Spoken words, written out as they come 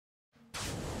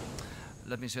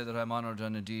let me say that I'm honoured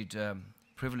and indeed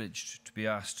privileged to be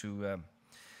asked to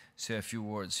say a few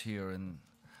words here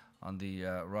on the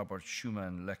Robert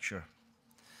Schuman Lecture.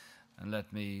 And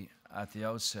let me, at the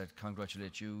outset,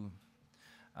 congratulate you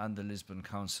and the Lisbon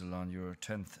Council on your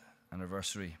 10th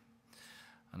anniversary.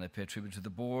 And I pay tribute to the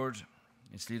board,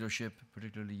 its leadership,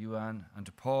 particularly you, Anne, and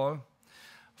to Paul,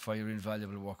 for your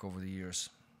invaluable work over the years.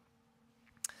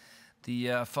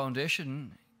 The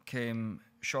foundation came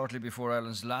shortly before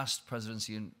Ireland's last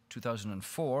presidency in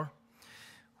 2004,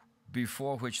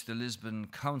 before which the Lisbon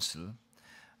Council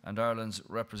and Ireland's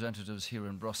representatives here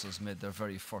in Brussels made their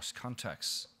very first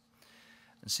contacts.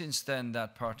 And since then,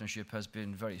 that partnership has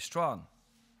been very strong.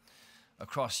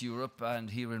 Across Europe and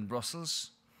here in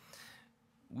Brussels,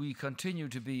 we continue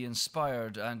to be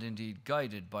inspired and indeed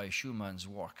guided by Schuman's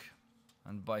work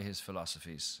and by his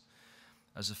philosophies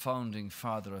as a founding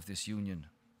father of this union.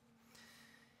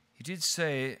 He did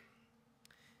say,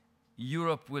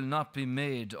 "Europe will not be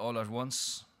made all at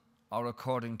once or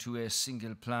according to a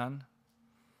single plan.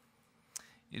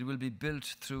 It will be built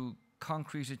through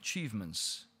concrete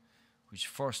achievements which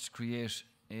first create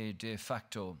a de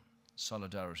facto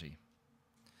solidarity."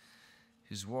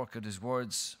 His work and his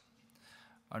words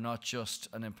are not just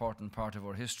an important part of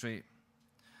our history,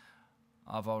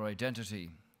 of our identity.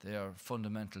 They are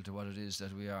fundamental to what it is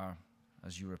that we are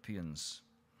as Europeans.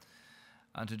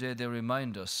 And today they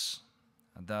remind us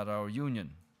that our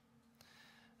union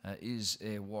is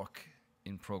a work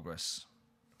in progress.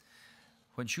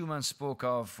 When Schuman spoke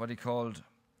of what he called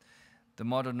the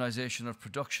modernization of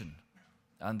production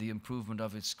and the improvement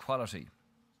of its quality,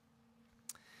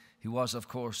 he was, of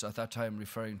course, at that time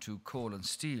referring to coal and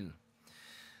steel.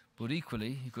 But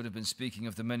equally, he could have been speaking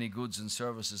of the many goods and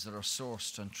services that are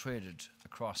sourced and traded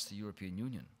across the European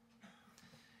Union.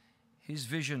 His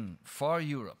vision for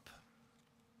Europe,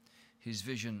 his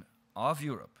vision of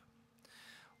Europe,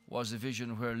 was a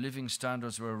vision where living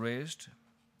standards were raised,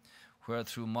 where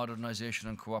through modernization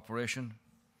and cooperation,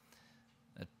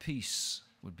 that peace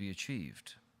would be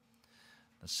achieved,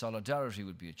 that solidarity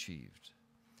would be achieved,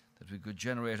 that we could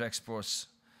generate exports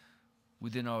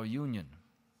within our union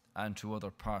and to other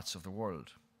parts of the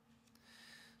world.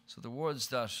 So the words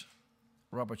that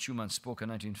Robert Schuman spoke in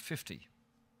 1950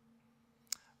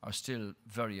 are still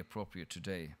very appropriate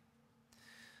today.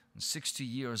 And 60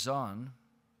 years on,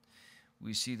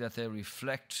 we see that they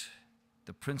reflect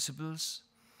the principles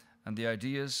and the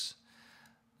ideas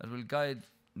that will guide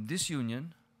this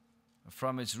union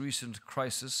from its recent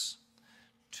crisis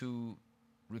to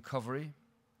recovery,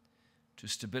 to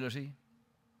stability,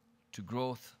 to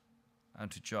growth, and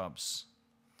to jobs.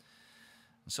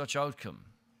 And such outcome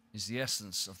is the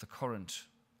essence of the current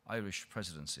Irish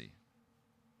presidency.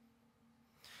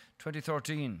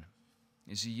 2013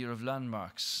 is a year of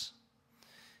landmarks,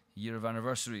 a year of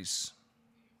anniversaries.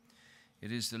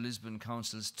 It is the Lisbon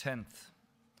Council's 10th.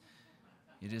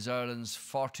 It is Ireland's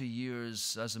 40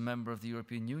 years as a member of the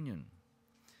European Union.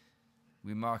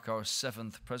 We mark our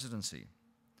 7th presidency,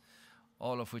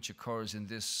 all of which occurs in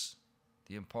this,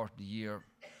 the important year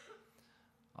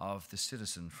of the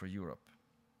citizen for Europe.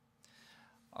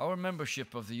 Our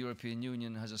membership of the European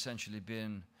Union has essentially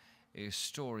been a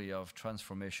story of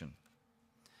transformation.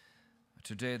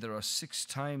 Today there are 6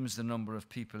 times the number of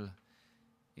people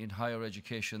in higher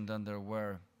education than there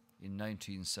were in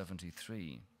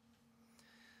 1973.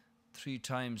 3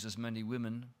 times as many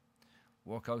women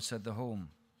work outside the home.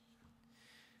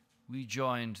 We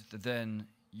joined the then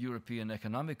European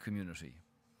Economic Community,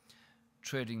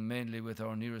 trading mainly with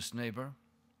our nearest neighbour,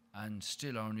 and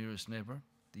still our nearest neighbour,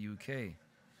 the UK.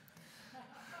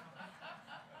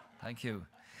 Thank you.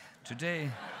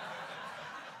 Today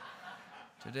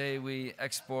we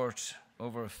export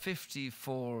over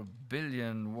 54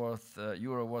 billion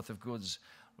euro worth of goods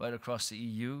right across the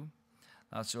EU.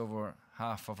 That's over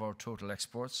half of our total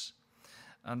exports.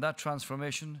 And that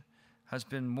transformation has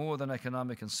been more than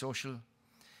economic and social.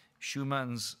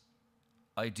 Schuman's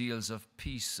ideals of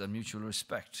peace and mutual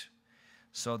respect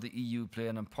saw the EU play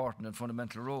an important and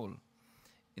fundamental role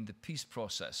in the peace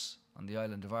process on the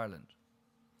island of Ireland.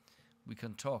 We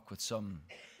can talk with some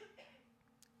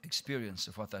experience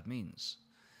of what that means,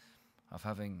 of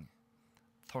having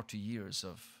 30 years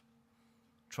of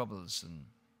troubles and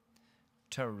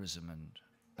terrorism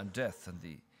and death and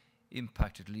the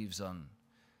impact it leaves on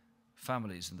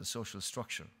families and the social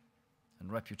structure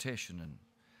and reputation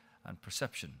and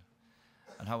perception,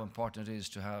 and how important it is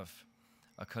to have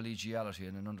a collegiality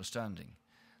and an understanding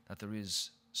that there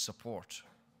is support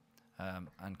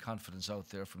and confidence out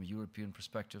there from a European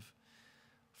perspective,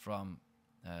 from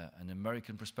an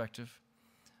American perspective,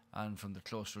 and from the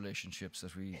close relationships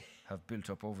that we have built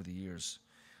up over the years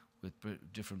with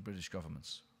different British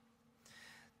governments.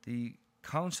 The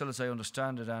Council, as I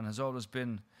understand it, Anne, has always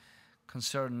been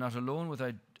concerned not alone with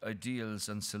ideals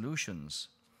and solutions,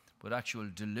 but actual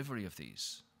delivery of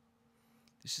these.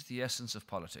 This is the essence of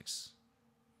politics.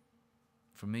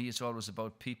 For me, it's always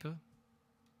about people.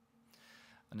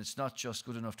 And it's not just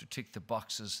good enough to tick the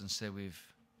boxes and say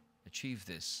we've achieved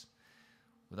this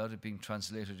without it being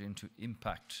translated into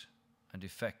impact and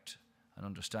effect and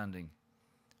understanding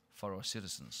for our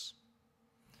citizens.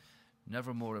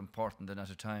 Never more important than at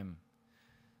a time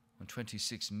when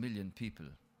 26 million people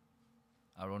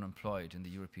are unemployed in the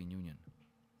European Union.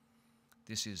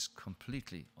 This is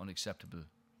completely unacceptable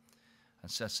and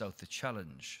sets out the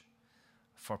challenge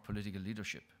for political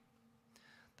leadership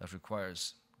that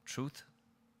requires truth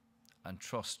and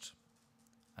trust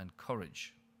and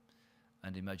courage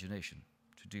and imagination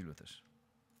to deal with it.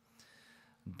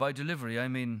 By delivery, I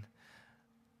mean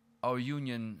our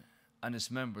union and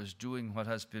its members doing what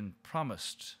has been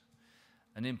promised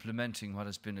and implementing what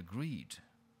has been agreed.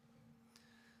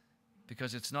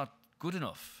 Because it's not good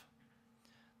enough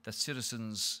that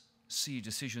citizens see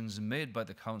decisions made by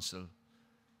the Council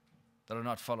that are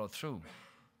not followed through,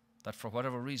 that for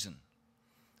whatever reason,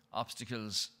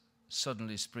 obstacles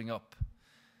suddenly spring up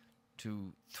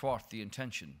to thwart the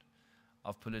intention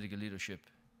of political leadership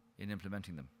in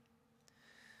implementing them.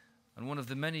 And one of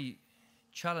the many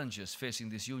challenges facing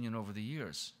this union over the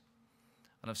years,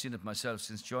 and I've seen it myself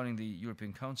since joining the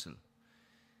European Council,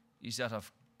 is that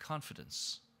of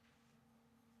confidence.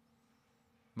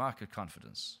 Market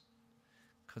confidence,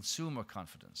 consumer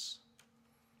confidence,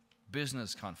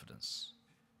 business confidence.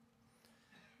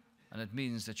 And it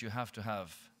means that you have to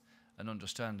have an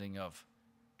understanding of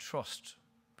trust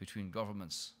between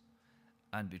governments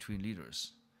and between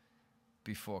leaders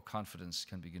before confidence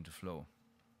can begin to flow.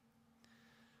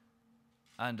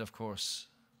 And of course,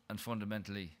 and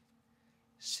fundamentally,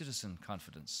 citizen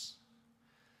confidence.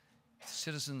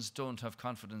 Citizens don't have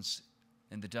confidence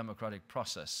in the democratic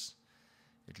process.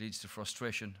 It leads to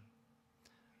frustration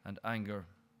and anger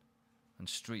and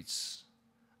streets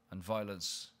and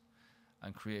violence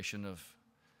and creation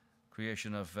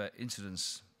of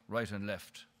incidents right and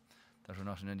left that are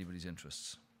not in anybody's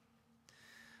interests.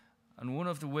 And one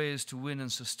of the ways to win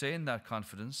and sustain that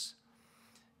confidence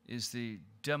is the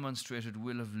demonstrated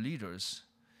will of leaders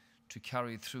to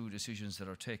carry through decisions that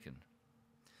are taken.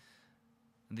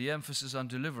 And the emphasis on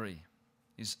delivery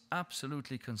is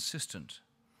absolutely consistent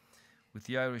with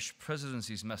the Irish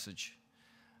Presidency's message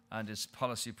and its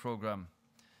policy programme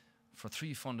for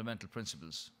three fundamental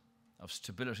principles of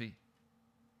stability,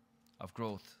 of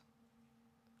growth,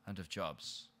 and of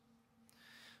jobs.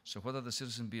 So whether the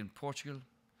citizen be in Portugal,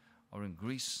 or in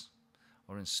Greece,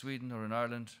 or in Sweden, or in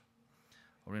Ireland,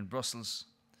 or in Brussels,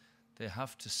 they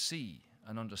have to see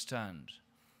and understand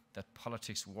that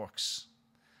politics works,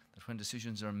 that when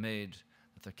decisions are made,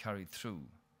 that they're carried through,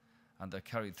 and they're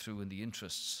carried through in the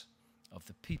interests of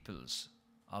the peoples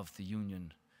of the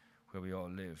Union where we all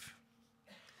live.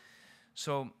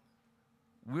 So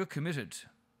we're committed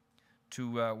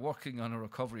to working on a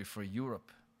recovery for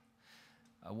Europe,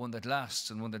 one that lasts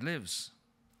and one that lives,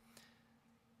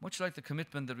 much like the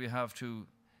commitment that we have to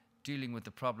dealing with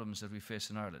the problems that we face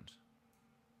in Ireland.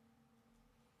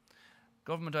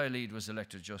 Government I lead was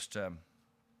elected just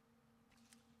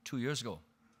 2 years ago,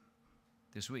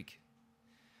 this week.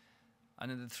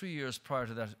 And in the 3 years prior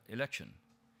to that election,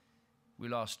 we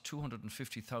lost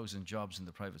 250,000 jobs in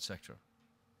the private sector.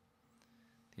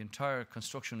 The entire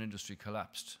construction industry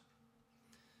collapsed.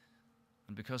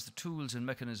 And because the tools and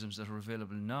mechanisms that are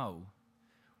available now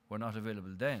were not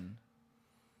available then,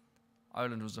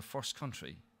 Ireland was the first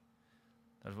country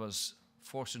that was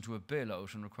forced into a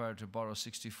bailout and required to borrow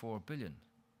 64 billion,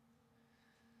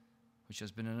 which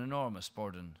has been an enormous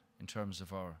burden in terms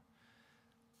of our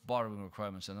borrowing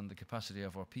requirements and on the capacity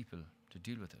of our people to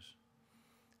deal with it.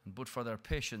 But for their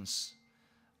patience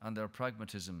and their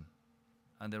pragmatism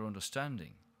and their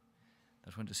understanding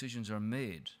that when decisions are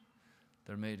made,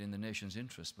 they're made in the nation's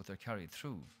interest, but they're carried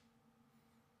through.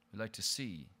 We like to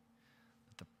see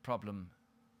that the problem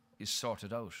is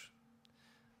sorted out.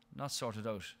 Not sorted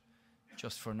out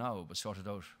just for now, but sorted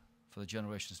out for the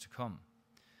generations to come.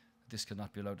 This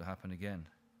cannot be allowed to happen again.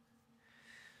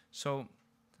 So,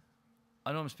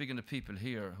 I know I'm speaking to people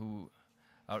here who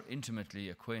are intimately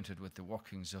acquainted with the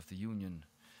workings of the union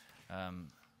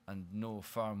and know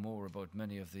far more about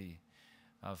many of the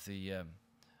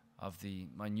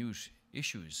minute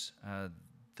issues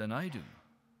than I do.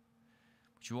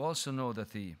 But you also know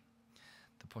that the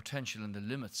potential and the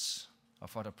limits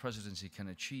of what a presidency can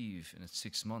achieve in its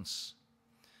 6 months.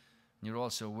 And you're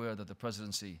also aware that the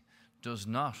presidency does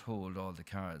not hold all the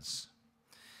cards.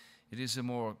 It is a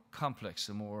more complex,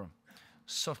 a more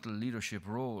subtle leadership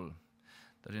role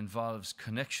that involves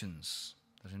connections,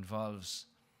 that involves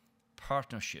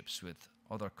partnerships with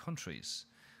other countries,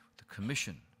 the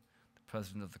Commission, the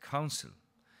President of the Council,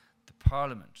 the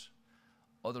Parliament,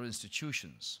 other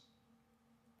institutions,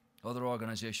 other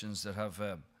organisations that have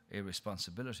a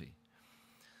responsibility.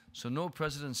 So no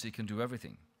presidency can do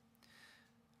everything,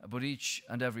 but each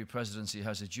and every presidency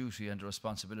has a duty and a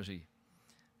responsibility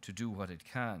to do what it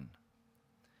can.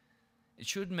 It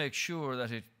should make sure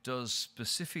that it does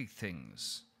specific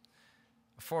things,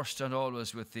 first and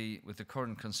always with the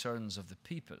current concerns of the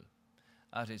people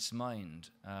at its mind,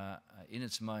 in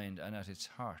its mind and at its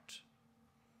heart.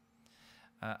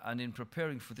 And in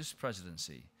preparing for this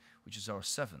presidency, which is our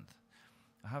 7th,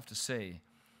 I have to say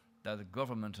that the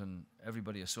government and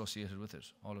everybody associated with it,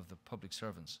 all of the public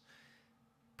servants,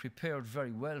 prepared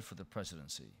very well for the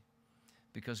presidency,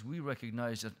 because we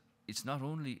recognise that it's not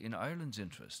only in Ireland's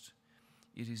interest,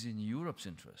 it is in Europe's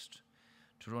interest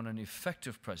to run an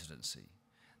effective presidency,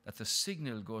 that the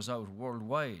signal goes out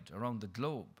worldwide, around the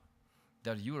globe,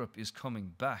 that Europe is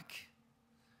coming back,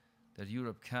 that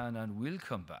Europe can and will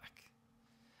come back.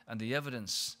 And the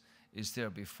evidence is there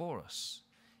before us,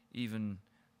 even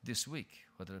this week,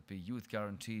 whether it be youth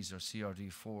guarantees or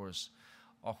CRD4s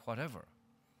or whatever.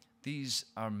 These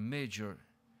are major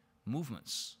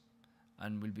movements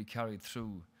and will be carried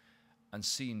through and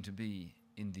seen to be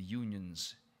in the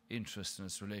Union's interest and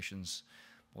its relations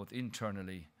both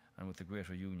internally and with the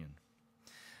greater Union.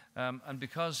 And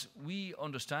because we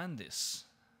understand this,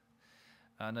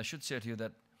 and I should say to you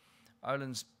that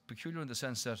Ireland's peculiar in the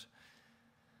sense that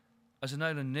as an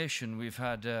island nation we've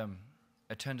had a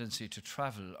tendency to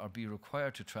travel or be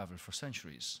required to travel for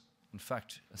centuries. In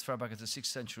fact, as far back as the 6th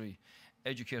century,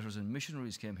 educators and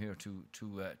missionaries came here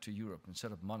to Europe and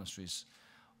set up monasteries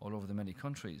all over the many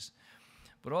countries.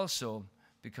 But also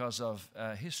because of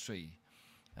history,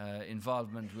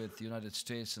 involvement with the United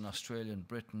States and Australia and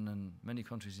Britain and many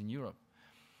countries in Europe,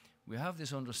 we have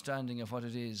this understanding of what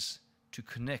it is to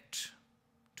connect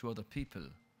to other people,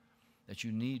 that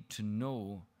you need to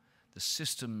know the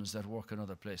systems that work in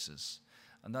other places.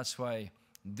 And that's why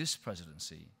this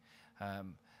presidency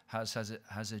has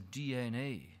a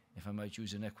DNA, if I might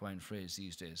use an equine phrase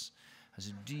these days, has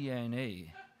a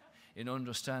DNA in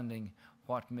understanding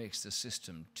what makes the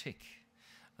system tick.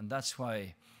 And that's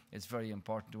why it's very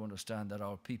important to understand that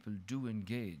our people do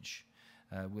engage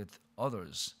with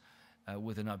others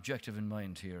with an objective in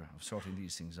mind here of sorting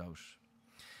these things out.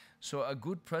 So a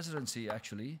good presidency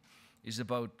actually is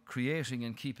about creating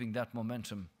and keeping that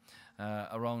momentum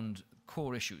around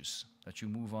core issues, that you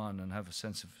move on and have a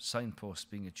sense of signposts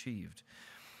being achieved.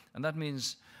 And that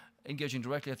means engaging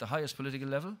directly at the highest political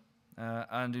level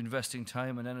and investing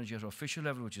time and energy at official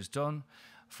level, which is done,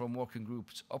 from working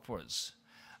groups upwards.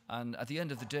 And at the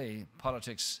end of the day,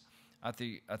 politics at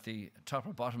the top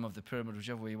or bottom of the pyramid,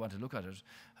 whichever way you want to look at it,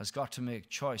 has got to make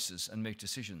choices and make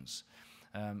decisions.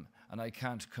 And I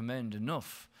can't commend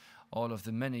enough all of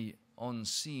the many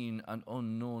unseen and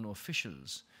unknown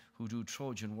officials who do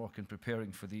Trojan work in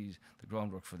preparing for these, the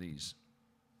groundwork for these.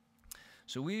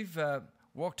 So we've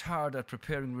worked hard at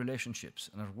preparing relationships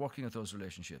and at working at those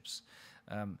relationships.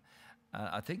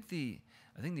 I think the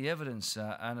evidence,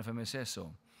 and if I may say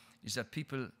so, is that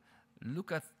people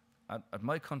look at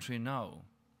my country now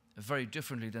very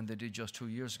differently than they did just 2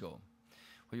 years ago,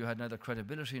 where you had neither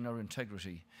credibility nor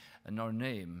integrity nor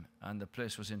name, and the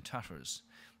place was in tatters.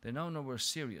 They now know we're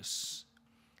serious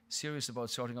about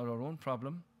sorting out our own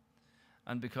problem,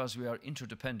 and because we are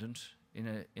interdependent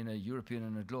in a European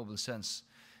and a global sense,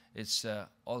 it's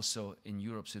also in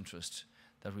Europe's interest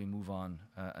that we move on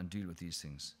and deal with these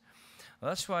things. Well,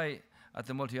 that's why at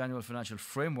the Multi-Annual Financial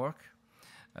Framework,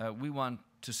 we want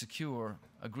to secure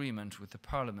agreement with the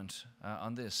Parliament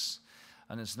on this,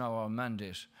 and it's now our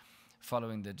mandate,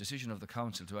 following the decision of the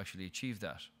Council, to actually achieve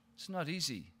that. It's not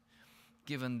easy,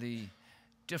 given the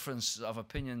difference of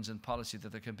opinions and policy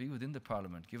that there can be within the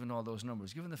Parliament, given all those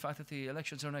numbers, given the fact that the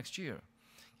elections are next year,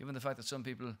 given the fact that some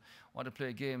people want to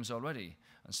play games already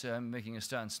and say, I'm making a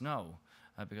stance now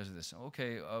because of this.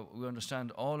 Okay, we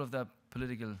understand all of the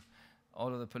political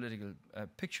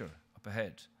picture up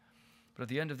ahead. But at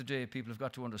the end of the day, people have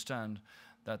got to understand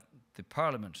that the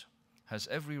Parliament has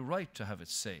every right to have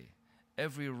its say,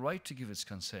 every right to give its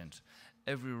consent,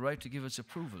 every right to give its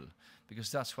approval, because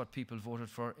that's what people voted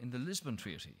for in the Lisbon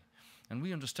Treaty. And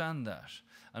we understand that,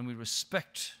 and we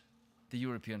respect the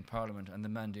European Parliament and the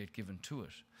mandate given to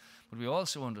it. But we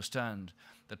also understand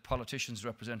that politicians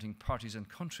representing parties and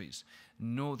countries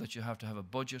know that you have to have a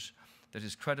budget, that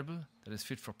is credible, that is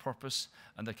fit for purpose,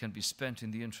 and that can be spent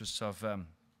in the interests of the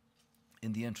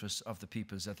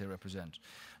peoples that they represent.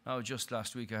 Now, just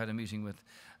last week I had a meeting with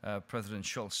President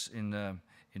Schulz in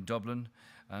Dublin,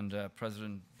 and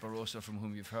President Barroso, from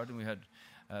whom you've heard, and we had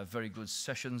very good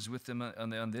sessions with them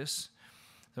on this.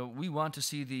 So we want to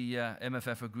see the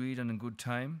MFF agreed and in good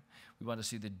time. We want to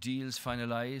see the deals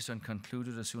finalised and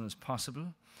concluded as soon as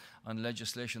possible on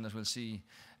legislation that will see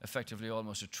effectively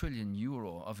almost €1 trillion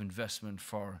of investment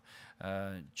for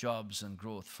jobs and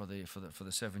growth for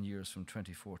the 7 years from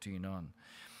 2014 on.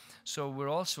 So we're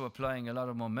also applying a lot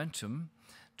of momentum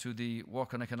to the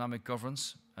work on economic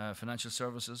governance, financial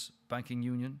services, banking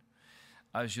union.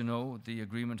 As you know, the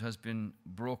agreement has been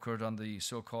brokered on the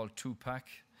so-called two-pack.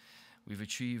 We've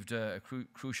achieved a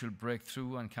crucial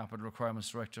breakthrough on Capital Requirements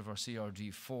Directive, or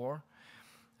CRD4.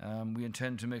 We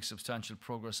intend to make substantial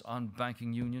progress on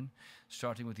banking union,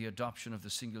 starting with the adoption of the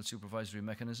single supervisory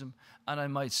mechanism. And I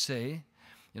might say,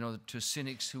 you know, to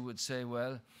cynics who would say,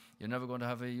 well, you're never going to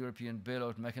have a European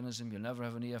bailout mechanism, you'll never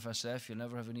have an EFSF, you'll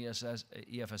never have an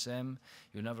EFSM,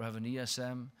 you'll never have an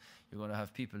ESM, you're going to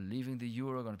have people leaving the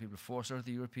euro, going to have people forced out of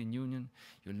the European Union,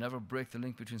 you'll never break the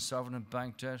link between sovereign and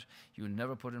bank debt, you'll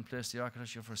never put in place the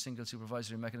architecture for a single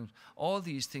supervisory mechanism. All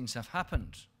these things have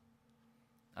happened,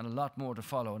 and a lot more to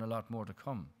follow and a lot more to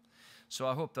come. So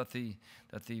I hope that the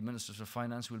Ministers of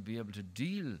Finance will be able to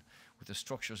deal with the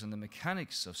structures and the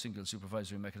mechanics of single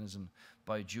supervisory mechanism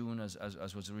by June as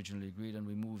was originally agreed, and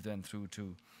we move then through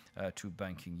to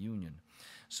banking union.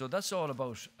 So that's all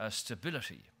about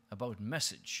stability, about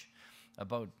message,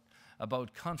 about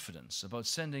confidence, about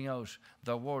sending out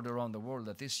the word around the world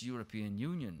that this European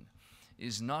Union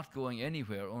is not going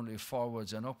anywhere, only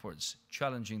forwards and upwards,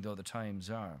 challenging though the times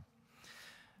are.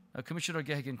 Now, Commissioner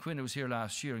Geoghegan-Quinn, who was here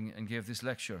last year and gave this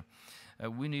lecture,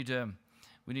 we need a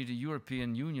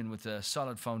European Union with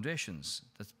solid foundations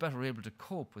that's better able to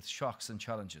cope with shocks and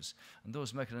challenges, and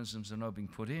those mechanisms are now being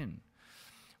put in.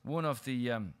 One with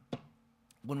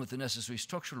the necessary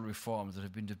structural reforms that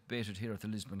have been debated here at the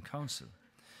Lisbon Council.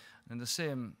 In the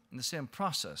same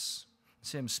process, the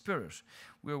same spirit,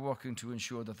 we're working to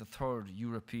ensure that the third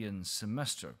European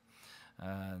semester,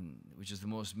 which is the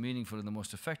most meaningful and the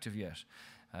most effective yet,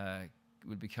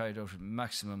 will be carried out with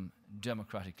maximum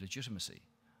democratic legitimacy.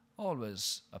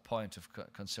 Always a point of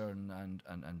concern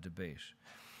and debate.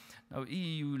 Now,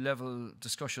 EU-level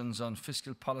discussions on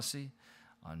fiscal policy,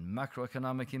 on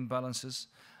macroeconomic imbalances,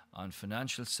 on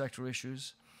financial sector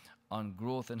issues, on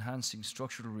growth-enhancing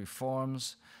structural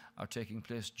reforms are taking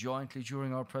place jointly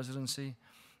during our presidency,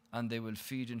 and they will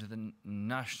feed into the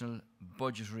national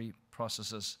budgetary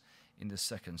processes in the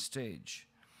second stage.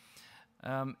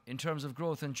 In terms of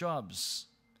growth and jobs,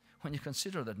 when you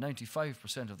consider that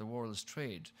 95% of the world's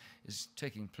trade is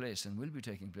taking place and will be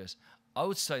taking place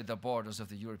outside the borders of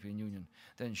the European Union,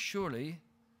 then surely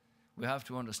we have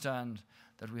to understand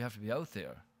that we have to be out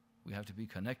there, we have to be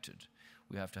connected,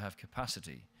 we have to have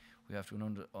capacity, we have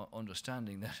to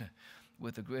understanding that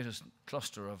with the greatest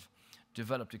cluster of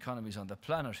developed economies on the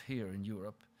planet here in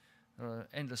Europe, there are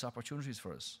endless opportunities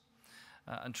for us.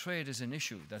 And trade is an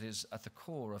issue that is at the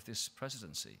core of this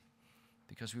presidency,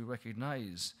 because we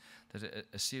recognise that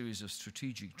a series of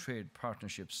strategic trade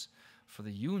partnerships for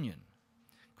the Union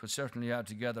could certainly add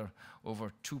together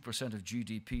over 2% of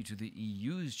GDP to the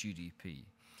EU's GDP,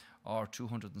 or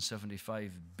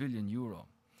 €275 billion.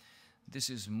 This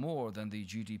is more than the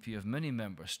GDP of many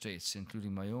member states,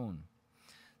 including my own.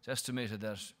 It's estimated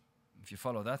that, if you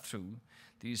follow that through,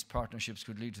 these partnerships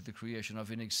could lead to the creation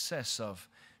of in excess of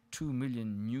 2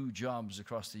 million new jobs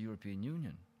across the European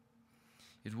Union.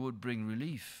 It would bring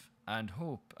relief and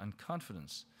hope and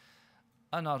confidence,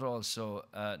 and not also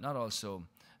a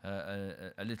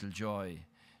little joy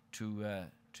to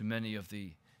many of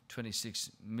the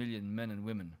 26 million men and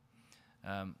women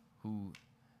who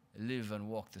live and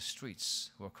walk the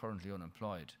streets, who are currently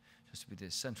unemployed, just to be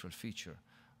the central feature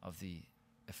of the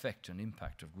effect and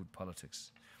impact of good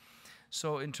politics.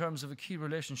 So in terms of the key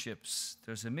relationships,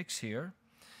 there's a mix here.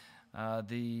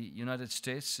 The United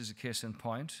States is a case in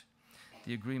point.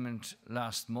 The agreement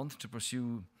last month to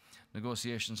pursue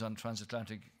negotiations on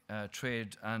transatlantic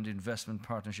trade and investment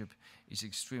partnership is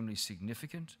extremely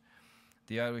significant.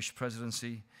 The Irish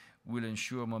presidency will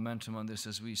ensure momentum on this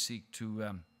as we seek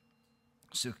to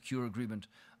secure agreement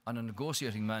on a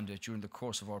negotiating mandate during the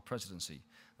course of our presidency,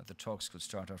 that the talks could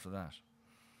start after that.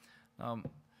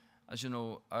 As you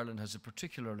know, Ireland has a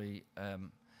particularly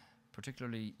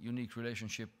unique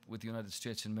relationship with the United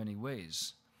States in many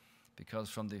ways, because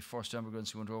from the first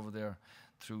immigrants who went over there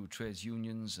through trades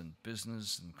unions and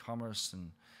business and commerce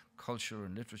and culture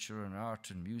and literature and art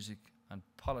and music and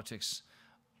politics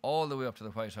all the way up to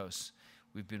the White House,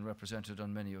 we've been represented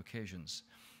on many occasions.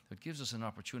 It gives us an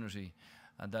opportunity,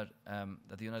 and that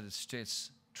the United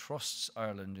States trusts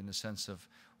Ireland in the sense of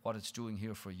what it's doing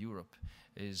here for Europe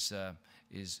is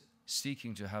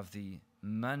seeking to have the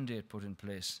mandate put in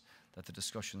place that the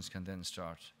discussions can then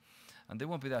start. And they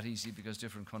won't be that easy because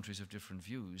different countries have different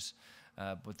views,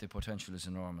 but the potential is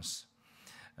enormous.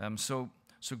 So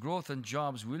growth and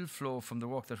jobs will flow from the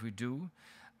work that we do,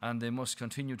 and they must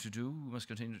continue to do. We must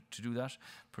continue to do that,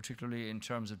 particularly in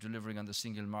terms of delivering on the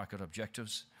single market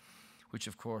objectives, which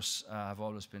of course have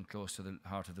always been close to the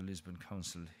heart of the Lisbon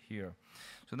Council here.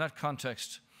 So in that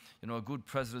context, a good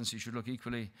presidency should look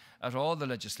equally at all the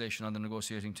legislation on the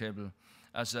negotiating table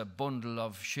as a bundle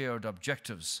of shared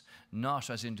objectives, not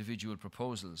as individual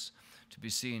proposals to be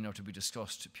seen or to be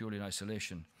discussed purely in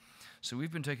isolation. So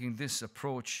we've been taking this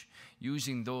approach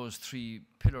using those three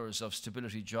pillars of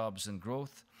stability, jobs and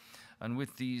growth. And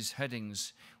with these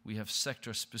headings, we have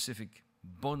sector-specific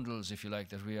bundles, if you like,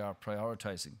 that we are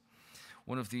prioritizing.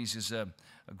 One of these is a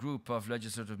group of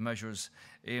legislative measures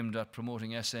aimed at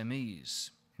promoting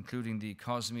SMEs, including the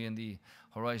COSME and the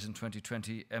Horizon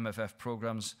 2020 MFF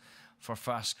programs for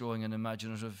fast-growing and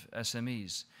imaginative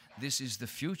SMEs. This is the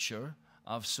future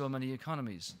of so many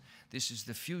economies. This is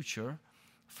the future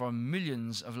for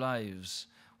millions of lives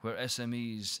where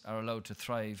SMEs are allowed to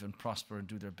thrive and prosper and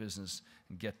do their business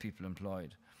and get people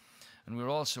employed. And we're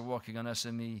also working on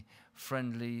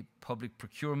SME-friendly public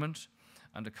procurement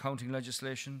and accounting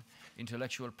legislation,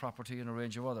 intellectual property, and a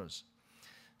range of others.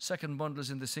 Second bundle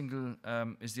is in the single,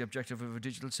 is the objective of a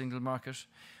digital single market,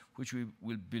 which we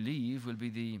will believe will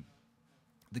be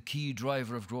the key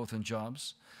driver of growth and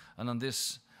jobs. And on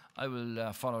this, I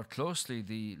will follow closely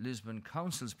the Lisbon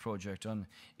Council's project on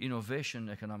innovation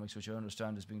economics, which I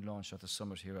understand is being launched at the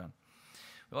summit here.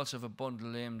 We also have a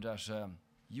bundle aimed at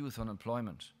youth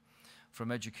unemployment,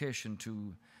 from education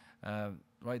to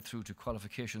right through to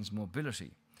qualifications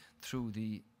mobility, through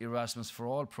the Erasmus for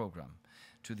All program,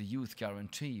 to the Youth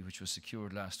Guarantee, which was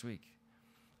secured last week.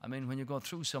 I mean, when you go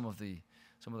through some of the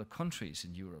countries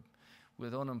in Europe,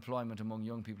 with unemployment among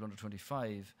young people under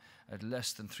 25 at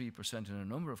less than 3% in a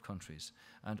number of countries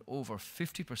and over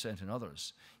 50% in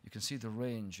others, you can see the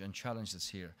range and challenge that's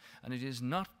here. And it is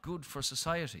not good for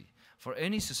society, for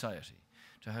any society,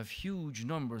 to have huge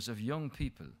numbers of young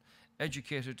people,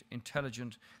 educated,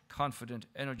 intelligent, confident,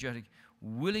 energetic,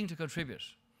 willing to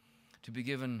contribute, to be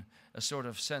given a sort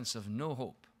of sense of no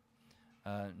hope,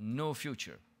 no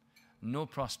future, no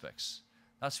prospects.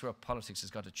 That's where politics has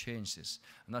got to change this.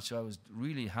 And that's why I was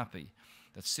really happy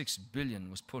that 6 billion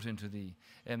was put into the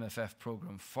MFF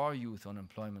program for youth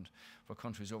unemployment for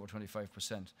countries over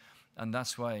 25%. And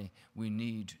that's why we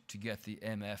need to get the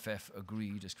MFF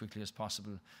agreed as quickly as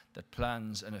possible, that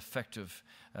plans and effective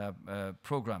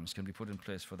programs can be put in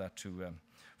place for that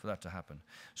to happen.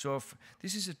 So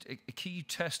this is a key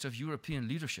test of European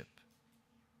leadership.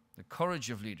 The courage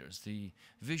of leaders, the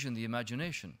vision, the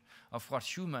imagination of what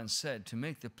Schuman said, to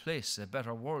make the place a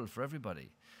better world for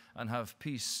everybody and have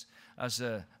peace as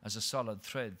a solid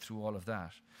thread through all of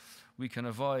that. We can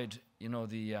avoid,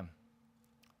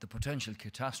 the potential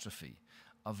catastrophe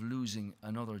of losing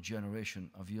another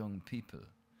generation of young people.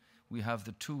 We have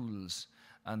the tools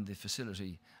and the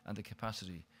facility and the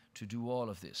capacity to do all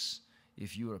of this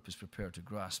if Europe is prepared to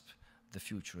grasp the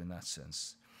future in that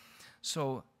sense.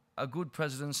 So a good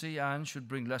presidency, Anne, should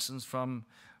bring lessons from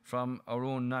our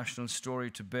own national story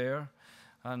to bear,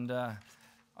 and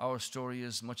our story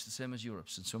is much the same as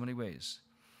Europe's in so many ways.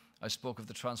 I spoke of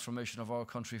the transformation of our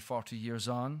country 40 years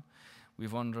on.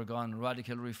 We've undergone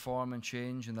radical reform and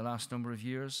change in the last number of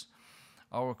years.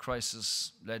 Our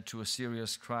crisis led to a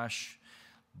serious crash.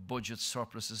 Budget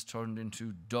surpluses turned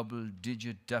into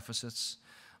double-digit deficits.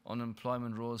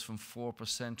 Unemployment rose from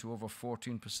 4% to over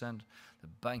 14%. The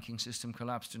banking system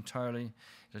collapsed entirely.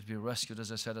 It had to be rescued,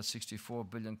 as I said, at 64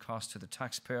 billion cost to the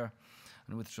taxpayer,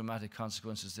 and with dramatic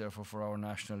consequences, therefore, for our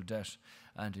national debt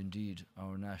and indeed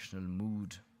our national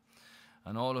mood.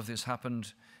 And all of this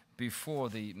happened before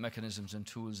the mechanisms and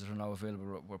tools that are now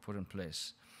available were put in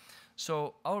place.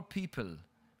 So our people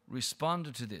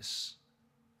responded to this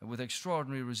with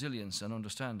extraordinary resilience and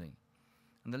understanding.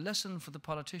 And the lesson for the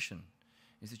politician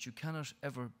is that you cannot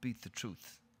ever beat the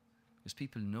truth, because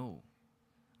people know.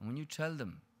 And when you tell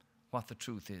them what the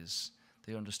truth is,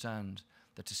 they understand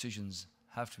that decisions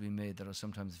have to be made that are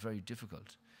sometimes very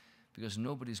difficult, because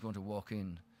nobody's going to walk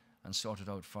in and sort it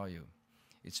out for you.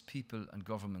 It's people and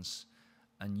governments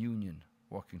and union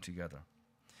working together.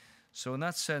 So in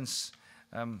that sense,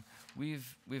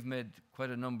 we've made quite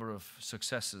a number of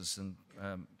successes and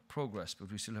progress,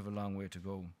 but we still have a long way to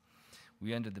go.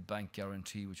 We ended the bank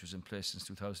guarantee, which was in place since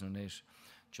 2008,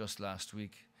 just last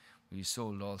week. We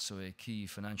sold also a key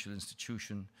financial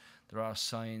institution. There are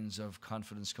signs of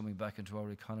confidence coming back into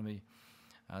our economy.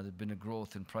 There's been a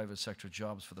growth in private sector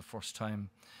jobs for the first time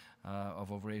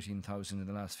of over 18,000 in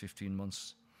the last 15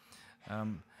 months.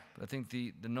 But I think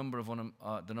the number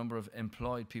of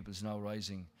employed people is now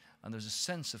rising, and there's a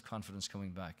sense of confidence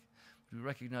coming back. But we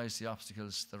recognise the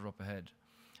obstacles that are up ahead.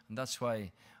 And that's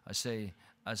why I say,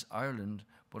 as Ireland,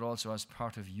 but also as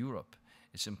part of Europe,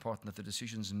 it's important that the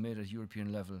decisions made at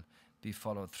European level be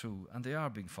followed through, and they are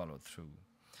being followed through.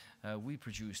 We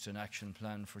produced an action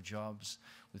plan for jobs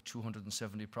with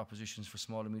 270 propositions for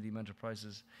small and medium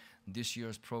enterprises. This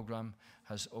year's programme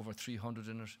has over 300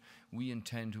 in it. We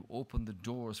intend to open the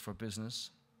doors for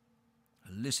business,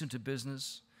 listen to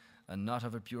business, and not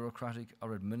have it bureaucratic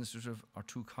or administrative or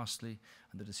too costly,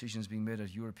 and the decisions being made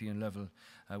at European level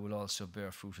will also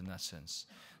bear fruit in that sense.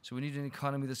 So we need an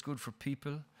economy that's good for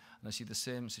people, and I see the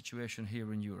same situation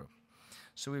here in Europe.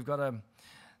 So we've got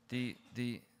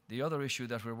the other issue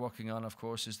that we're working on, of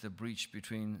course, is the breach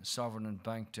between sovereign and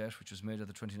bank debt, which was made at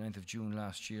the 29th of June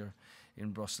last year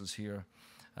in Brussels here.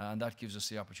 And that gives us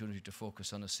the opportunity to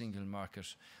focus on a single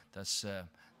market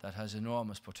that has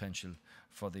enormous potential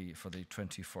for the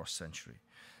 21st century.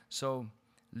 So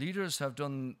leaders have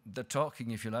done the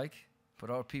talking, if you like, but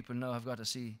our people now have got to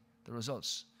see the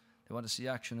results. They want to see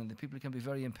action, and the people can be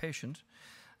very impatient,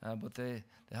 but they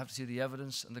have to see the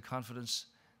evidence and the confidence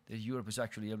that Europe is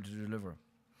actually able to deliver.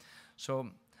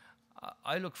 So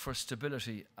I look for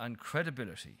stability and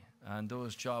credibility and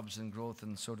those jobs and growth,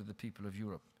 and so do the people of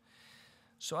Europe.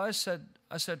 So I said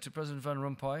to President Van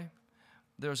Rompuy,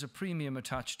 there's a premium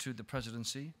attached to the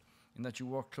presidency in that you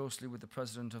work closely with the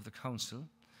President of the Council,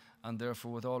 and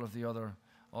therefore with all of the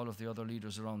other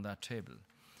leaders around that table.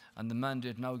 And the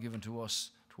mandate now given to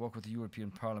us to work with the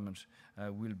European Parliament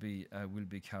will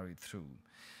be carried through.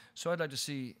 So I'd like to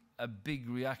see a big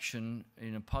reaction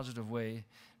in a positive way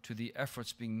to the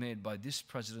efforts being made by this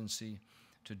presidency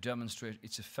to demonstrate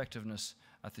its effectiveness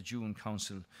at the June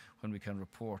Council, when we can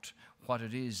report what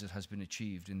it is that has been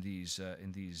achieved in these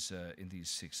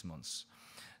 6 months.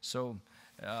 So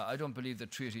I don't believe that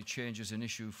treaty change is an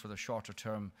issue for the shorter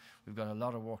term. We've got a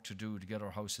lot of work to do to get our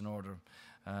house in order,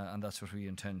 and that's what we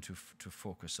intend to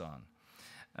focus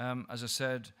on. As I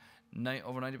said,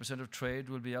 over 90% of trade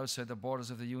will be outside the borders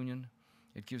of the Union.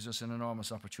 It gives us an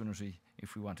enormous opportunity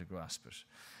if we want to grasp it.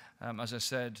 As I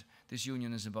said, this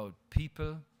union is about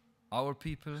people, our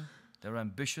people, their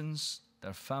ambitions,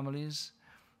 their families,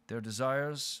 their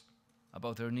desires,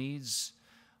 about their needs,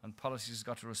 and policies have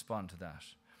got to respond to that.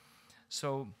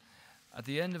 So at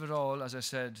the end of it all, as I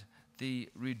said, the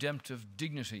redemptive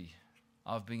dignity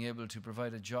of being able to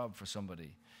provide a job for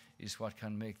somebody is what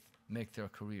can make their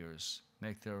careers,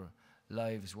 make their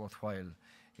lives worthwhile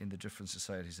in the different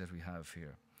societies that we have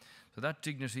here. So that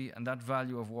dignity and that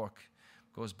value of work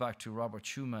goes back to Robert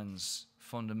Schuman's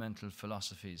fundamental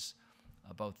philosophies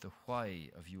about the why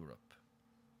of Europe.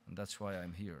 And that's why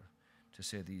I'm here, to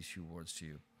say these few words to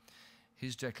you.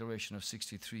 His declaration of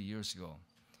 63 years ago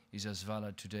is as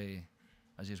valid today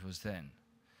as it was then.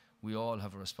 We all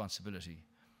have a responsibility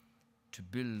to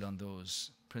build on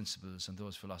those principles and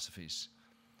those philosophies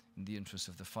in the interest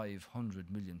of the 500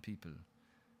 million people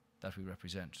that we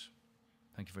represent.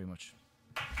 Thank you very much.